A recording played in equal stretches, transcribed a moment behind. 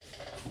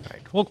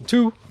Welcome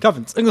to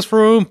Kevin's English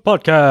Room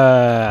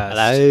Podcast.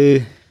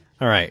 Hello.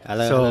 All right.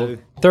 Hello, So, hello.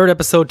 third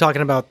episode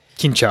talking about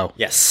kincho,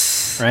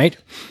 Yes. right?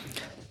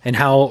 And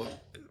how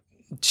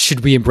should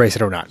we embrace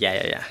it or not?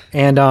 Yeah.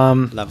 And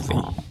Lovely.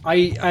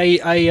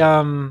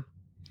 I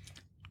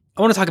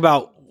want to talk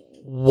about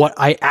what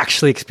I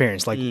actually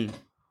experienced, like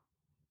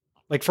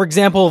for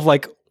example, of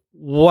like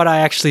what I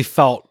actually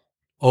felt.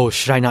 Oh,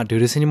 should I not do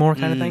this anymore?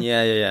 Kind of thing.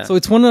 Yeah. So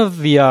it's one of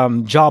the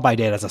job I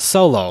did as a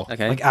solo.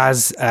 Okay. Like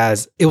as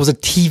it was a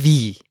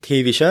TV.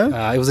 TV show?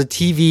 It was a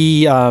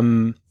TV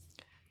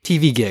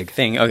gig.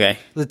 Thing. Okay.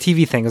 It was a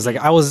TV thing. It was like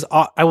I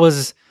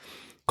was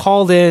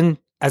called in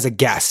as a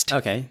guest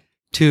Okay.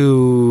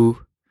 to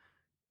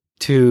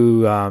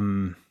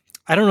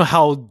I don't know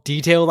how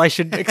detailed I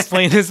should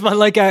explain this, but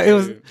like it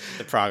was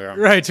The program.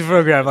 right to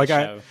program like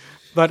Show.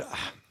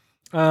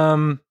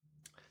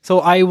 So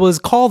I was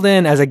called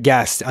in as a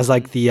guest as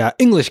like the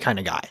English kind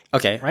of guy,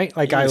 Okay. right?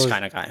 Like English I was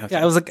kind of guy. Okay.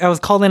 yeah, I was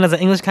called in as an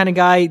English kind of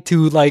guy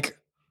to like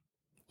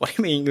What do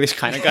you mean English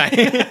kind of guy?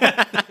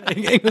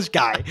 English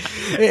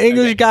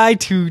guy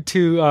to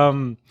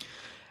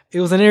it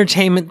was an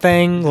entertainment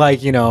thing,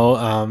 like it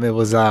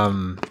was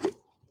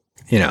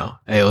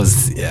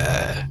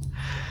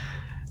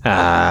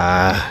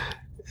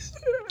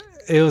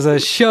it was a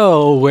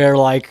show where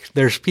like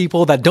there's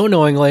people that don't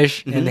know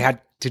English and they had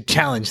to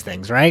challenge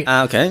things, right?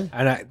 Okay.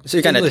 And So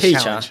you're kinda English teacher,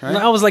 challenge. right?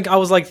 I was like the I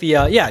was like the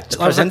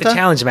presenter?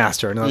 challenge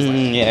master, and I was like,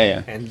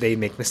 Yeah. and they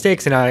make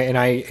mistakes, and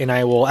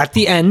I will at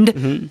the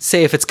end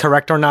say if it's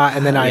correct or not,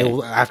 and then I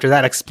will after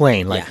that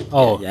explain like,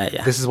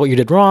 Yeah. this is what you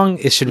did wrong.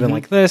 It should have been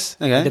like this.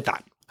 Okay. I did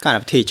that. Kind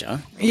of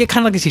teacher. Yeah,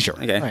 kind of like a teacher.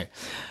 Okay. Right.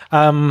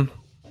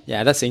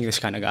 Yeah, that's English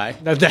kind of guy.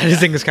 That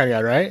is English kind of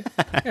guy, right?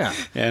 Yeah.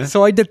 Yeah.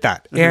 So I did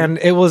that, and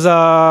it was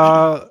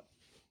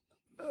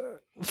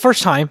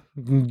first time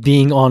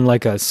being on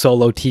like a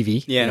solo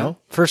TV. Yeah.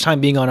 First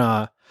time being on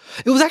a.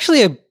 It was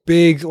actually a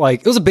big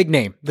it was a big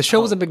name. The show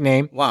was a big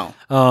name. Wow.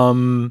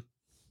 Right.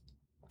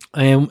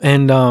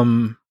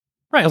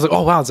 I was like,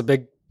 oh wow, it's a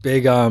big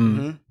big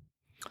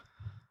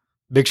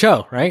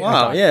show, right? I Wow.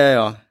 thought.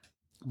 Yeah.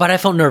 But I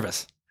felt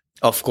nervous.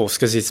 Of course,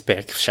 because it's a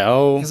big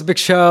show. It was a big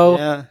show.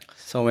 Yeah.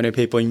 So many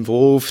people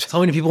involved. So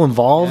many people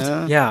involved.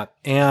 Yeah.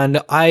 And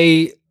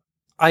I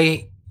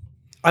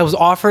was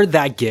offered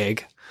that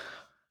gig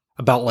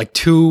about like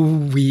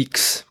 2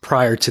 weeks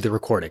prior to the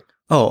recording.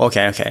 Oh,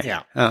 okay.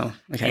 Yeah. Oh,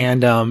 okay.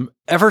 And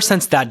ever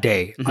since that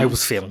day, I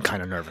was feeling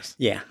kind of nervous.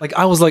 Yeah. Like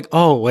I was like,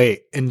 oh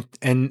wait, in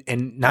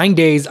 9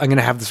 days I'm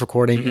gonna have this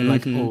recording, and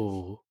like,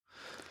 in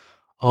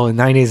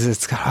 9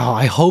 days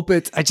I hope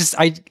it's.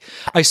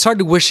 I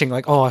started wishing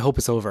like, I hope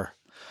it's over.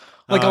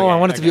 Like, I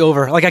want it to be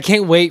over. Like, I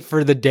can't wait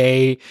for the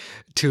day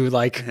to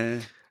like.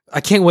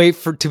 I can't wait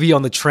to be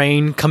on the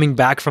train coming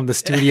back from the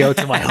studio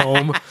to my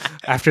home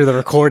after the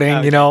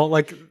recording.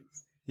 Like.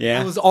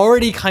 Yeah. I was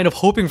already kind of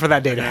hoping for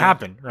that day to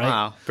happen, right?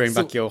 Wow. Bring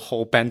back your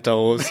whole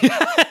bentos.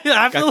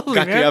 Absolutely,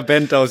 Gakuya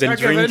bentos and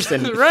drinks.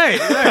 Right.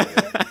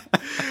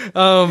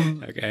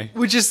 Okay.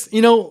 Which is,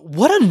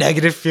 what a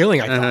negative feeling,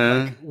 I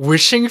thought. Like,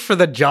 wishing for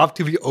the job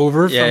to be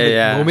over from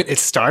the moment it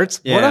starts.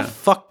 Yeah. What a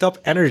fucked up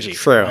energy.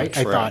 True. Right?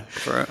 True. I thought.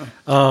 True.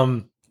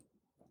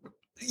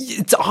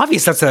 It's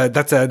obvious that's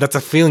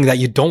a feeling that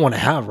you don't want to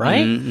have,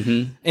 right?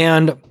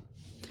 And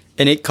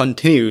it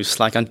continues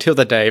like until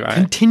the day, right?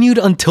 continued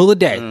until the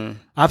day.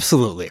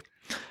 Absolutely.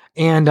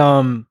 And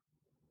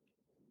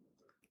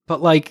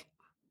but like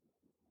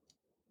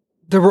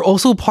there were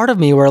also part of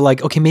me where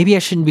like, okay, maybe I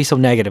shouldn't be so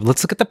negative.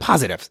 Let's look at the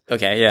positives.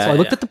 Okay, yeah. So I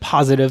looked at the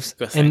positives,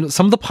 Good thing. and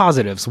some of the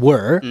positives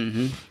were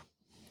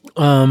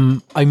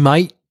I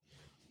might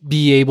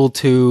be able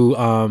to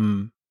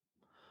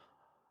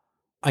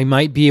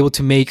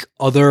make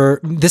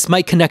this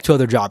might connect to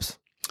other jobs.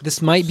 This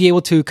might be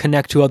able to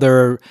connect to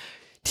other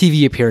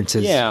TV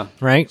appearances. Yeah.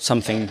 Right?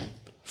 Something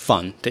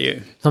fun to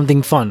you.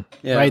 Something fun.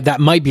 Yeah. Right? That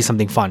might be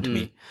something fun to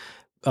me.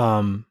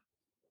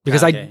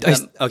 Because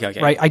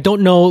okay. right, I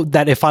don't know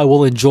that if I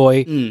will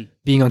enjoy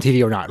being on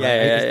TV or not.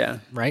 Right? Yeah.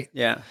 Right?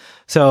 Yeah.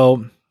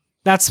 So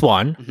that's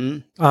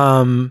one.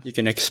 You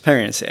can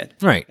experience it.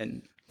 Right.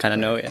 And kind of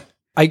know it.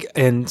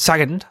 And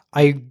second,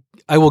 I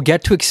will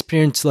get to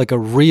experience like a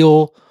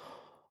real,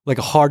 like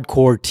a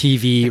hardcore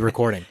TV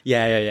recording.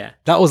 Yeah.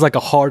 That was like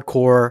a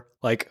hardcore,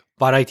 like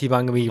variety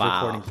bangami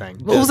recording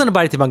thing. Well, it wasn't a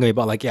variety bangami,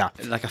 but like, yeah.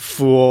 Like a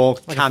full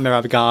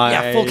camera guy.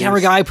 Yeah, full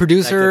camera guy,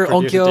 producer,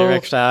 onkyo,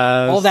 directors.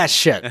 all that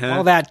shit.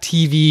 All that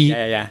TV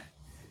Yeah.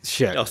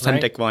 shit.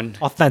 Authentic right? one.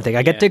 Authentic.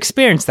 I get to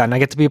experience that, and I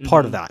get to be a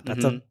part of that.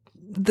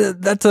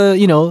 That's a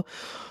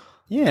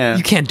Yeah.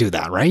 you can't do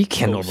that, right? You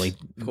can't normally.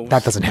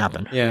 That doesn't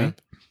happen. Yeah.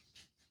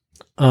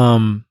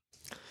 Right?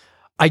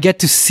 I get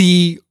to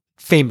see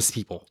famous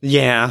people.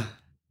 Yeah.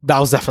 That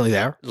was definitely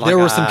there. Like, there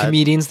were some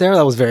comedians there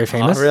that was very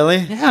famous. Oh, really?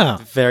 Yeah.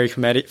 Very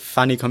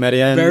funny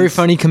comedians. Very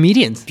funny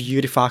comedians.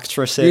 Beautiful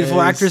actresses. Beautiful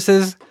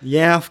actresses.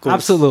 Yeah, of course.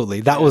 Absolutely.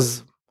 That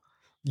was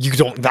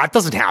that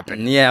doesn't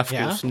happen. Yeah, of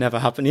course. Never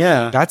happened.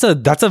 Yeah. That's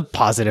a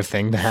positive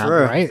thing to have,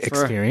 right? Sure.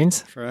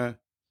 Experience. Sure.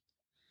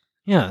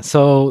 Yeah.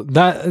 So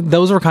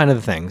those were kind of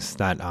the things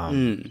that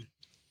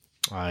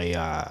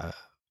I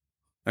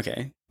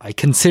Okay. I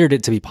considered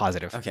it to be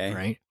positive. Okay.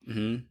 Right.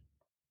 Mm-hmm.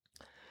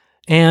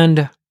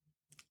 And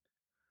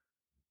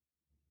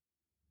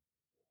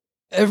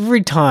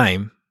every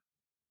time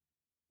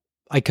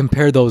I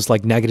compare those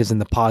like negatives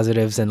and the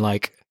positives and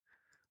like,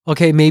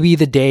 okay, maybe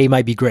the day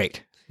might be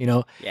great, you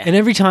know? Yeah. And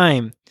every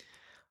time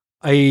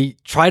I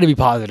try to be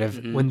positive,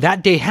 when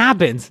that day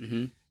happens,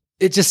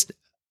 it just,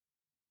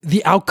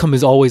 the outcome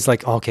is always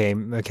like, okay,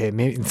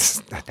 maybe no,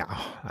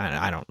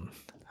 I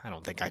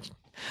don't think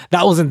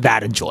that wasn't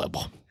that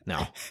enjoyable.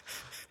 No,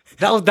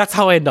 that's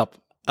how I end up.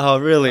 Oh,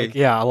 really? Like,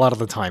 yeah, a lot of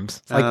the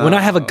times. Like when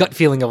I have a gut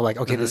feeling of like,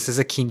 okay, this is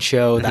a keen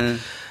show that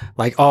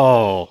like,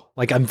 oh,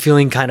 like I'm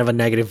feeling kind of a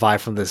negative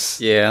vibe from this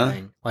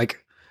thing.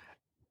 Like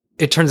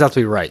it turns out to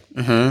be right.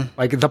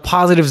 Like the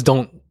positives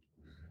don't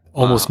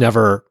almost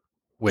never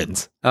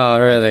wins. Oh,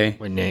 really?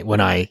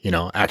 When I,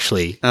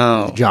 actually do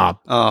the job.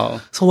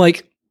 Oh. So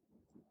like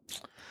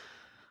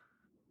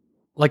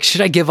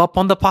should I give up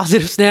on the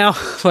positives now?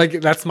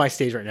 Like that's my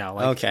stage right now.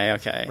 Like,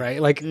 Okay.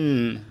 right? Like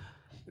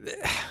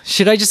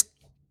should I just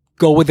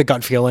go with the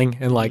gut feeling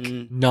and like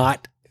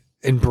not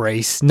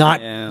embrace,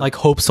 not like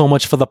hope so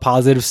much for the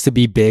positives to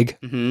be big?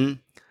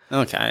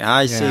 Okay,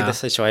 I see the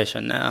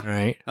situation now.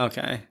 Right.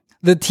 Okay.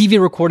 The TV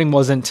recording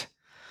wasn't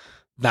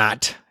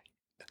that.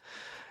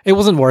 It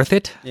wasn't worth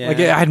it. Yeah. Like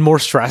I had more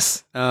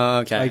stress. Oh,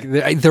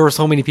 okay. Like there were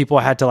so many people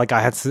I had to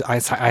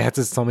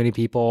so many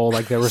people.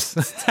 Like there was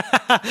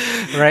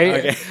right.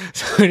 Okay.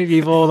 So many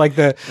people. Like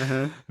the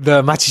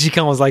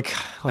machijikan was like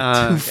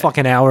 2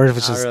 fucking hours,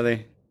 which is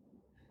really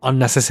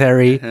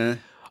unnecessary.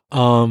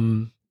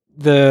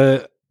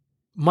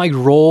 My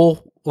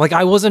role, like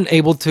I wasn't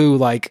able to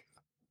like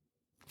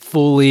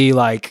fully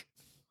like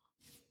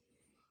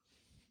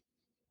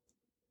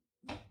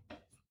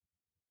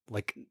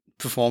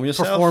perform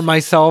yourself, perform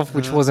myself,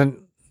 which wasn't,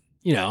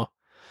 Yeah.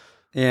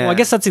 Well, I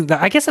guess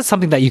that's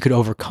something that you could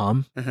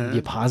overcome, be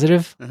a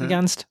positive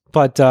against.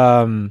 But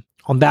on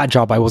that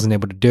job, I wasn't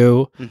able to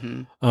do.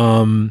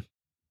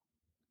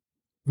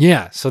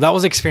 Yeah, so that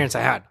was the experience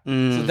I had.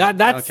 So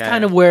that's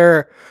kind of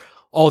where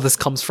all this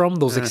comes from.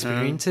 Those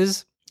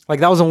experiences,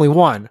 like that was only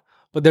one,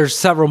 but there's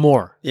several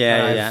more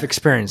that I've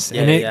experienced,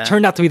 and it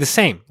turned out to be the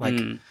same. Like,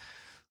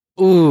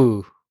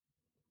 ooh,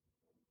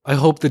 I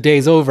hope the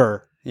day's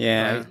over.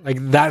 Yeah. Right?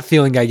 Like that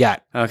feeling I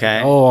get.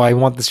 Okay. Oh, I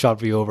want this job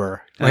to be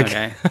over. Like,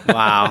 okay.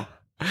 Wow.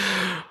 What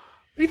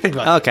do you think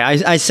about that? Okay,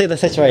 I see the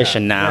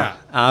situation now.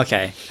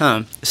 Okay.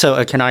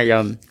 So can I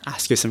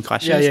ask you some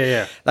questions?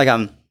 Yeah.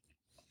 Like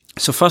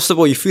so first of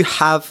all, if you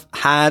have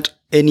had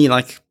any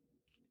like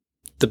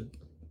the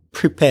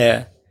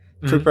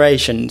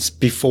preparations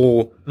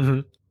before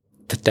the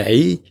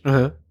day,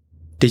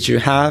 did you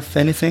have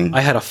anything?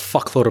 I had a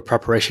fuckload of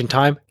preparation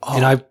time,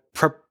 and I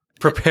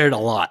prepared a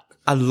lot.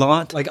 A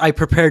lot? Like I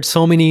prepared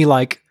so many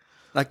like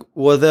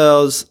were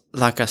those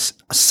like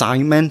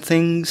assignment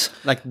things?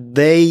 Like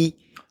they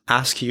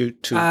ask you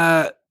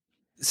to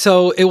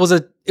so it was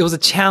a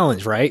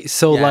challenge, right?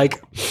 So I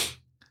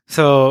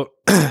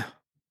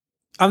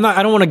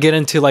don't want to get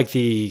into like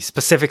the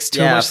specifics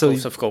too much.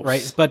 Of course.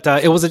 Right? But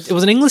it was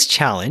an English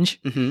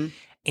challenge,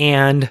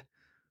 and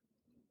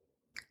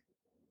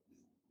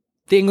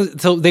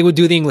so they would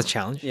do the English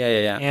challenge.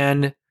 Yeah.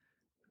 And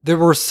there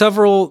were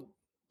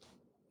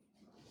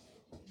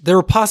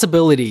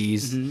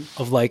possibilities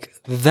of like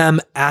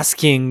them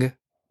asking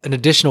an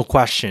additional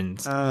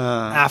questions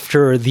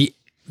after the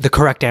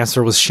correct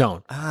answer was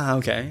shown.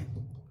 Okay.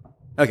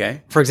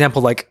 For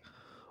example, like,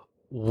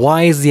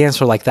 why is the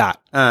answer like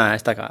that?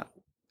 It's like a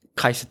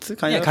解説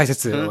kind of? 解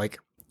説. Like,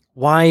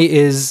 why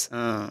is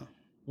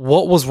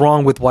what was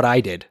wrong with what I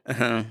did?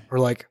 Or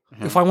like,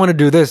 if I want to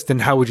do this, then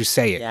how would you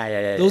say it?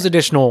 Yeah. Those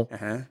additional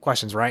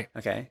questions, right?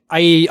 Okay.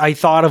 I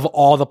thought of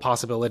all the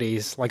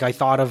possibilities. Like I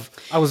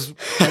was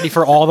ready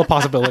for all the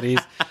possibilities.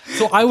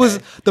 So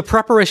the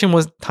preparation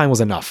time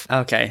was enough.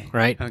 Okay.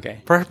 Right? Okay.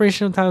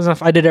 Preparation time was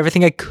enough. I did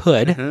everything I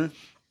could.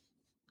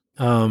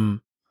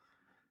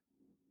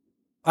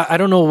 I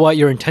don't know what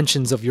your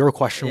intentions of your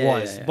question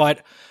was,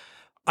 but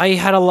I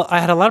had a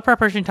lot of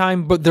preparation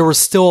time, but there was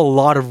still a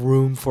lot of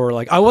room for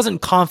like, I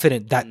wasn't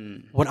confident that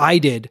what I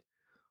did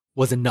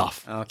was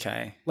enough.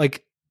 Okay.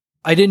 Like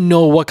I didn't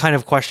know what kind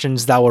of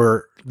questions that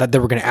they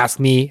were going to ask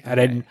me.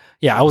 And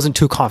I wasn't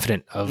too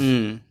confident of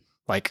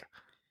like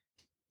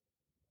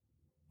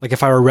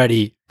if I were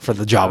ready for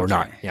the job or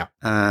not. Yeah.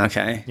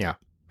 Okay. Yeah.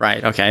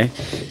 Right. Okay.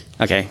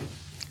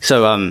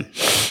 So,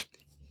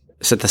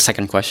 so the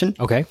second question.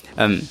 Okay.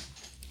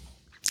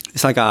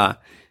 It's like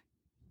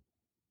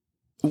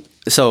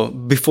so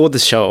before the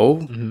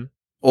show,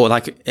 or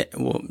like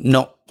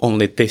not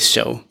only this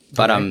show,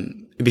 but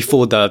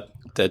before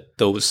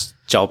those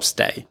jobs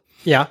day.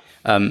 Yeah.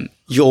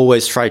 You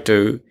always try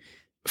to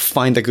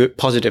find the good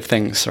positive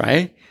things,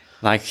 right?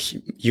 Like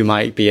you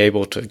might be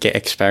able to get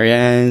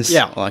experience.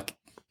 Yeah. Or like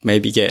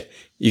maybe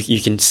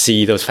you can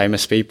see those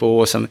famous people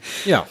or something.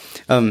 Yeah.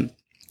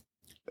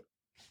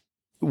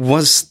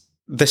 Was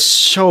the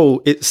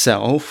show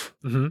itself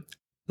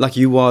like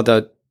you are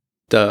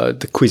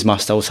the quiz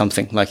master or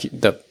something, like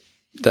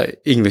the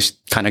English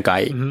kind of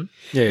guy.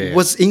 Yeah.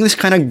 Was English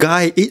kind of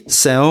guy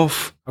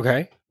itself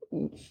Okay.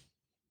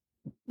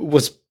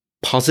 was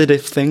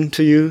positive thing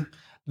to you?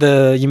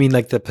 You mean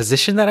like the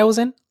position that I was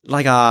in?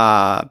 Like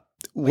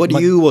what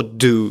you would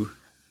do?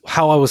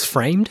 How I was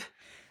framed?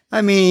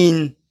 I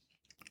mean,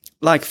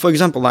 like for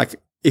example, like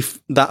if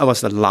that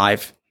was a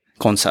live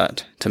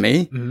concert to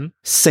me,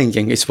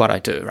 singing is what I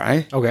do,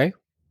 right? Okay.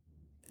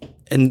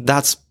 And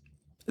that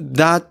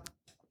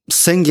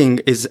singing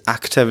is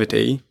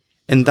activity,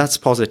 and that's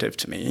positive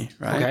to me,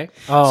 right? Okay.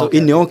 Oh, so okay.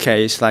 in your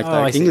case, like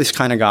I the see. English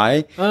kind of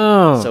guy.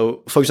 Oh.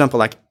 So for example,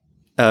 like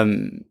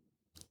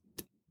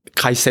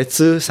解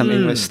説 some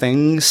English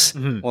things,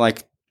 or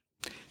like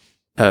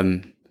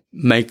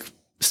make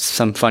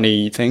some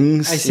funny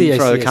things in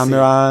front of the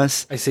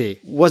cameras. I see.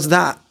 Was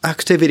that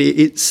activity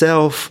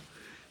itself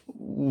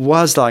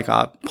was like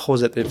a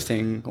positive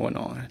thing or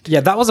not? Yeah,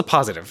 that was a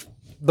positive.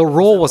 The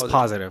role was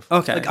positive.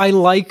 Okay. Like I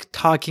like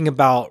talking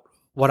about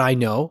what I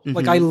know.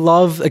 Like I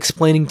love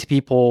explaining to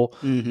people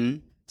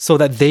so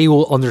that they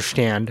will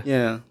understand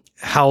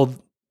how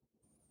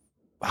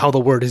the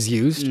word is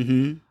used.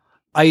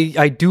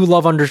 I do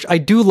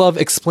love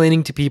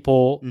explaining to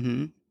people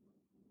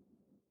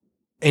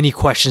any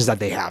questions that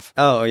they have.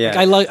 Oh yeah.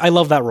 Like, I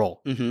love that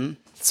role.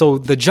 So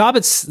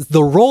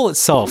the role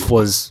itself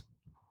was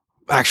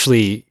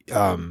actually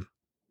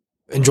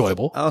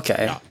enjoyable.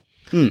 Okay.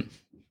 Yeah.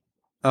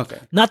 Okay.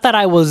 Not that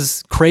I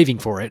was craving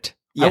for it.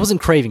 I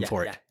wasn't craving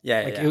for it.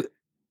 Yeah.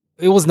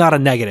 It was not a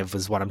negative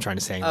is what I'm trying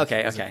to say.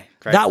 Okay.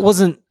 Great.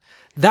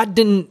 That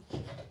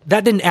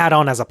didn't add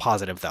on as a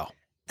positive though.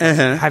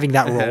 Having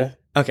that role.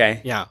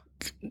 Okay. Yeah.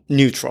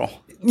 Neutral.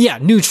 Yeah,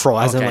 neutral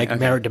as in like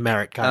merit to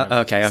merit kind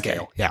of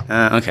scale.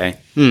 Yeah. Okay.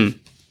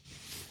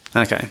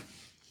 Okay.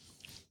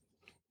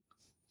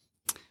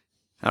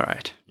 All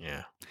right.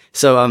 Yeah.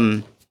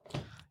 So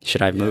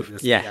should I move?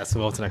 Yeah,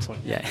 so what's the next one?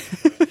 Yeah.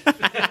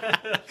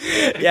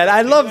 Yeah,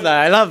 I love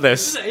that. I love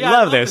this.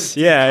 Love this.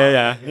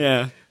 Yeah.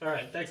 All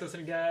right. Thanks for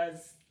listening,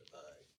 guys.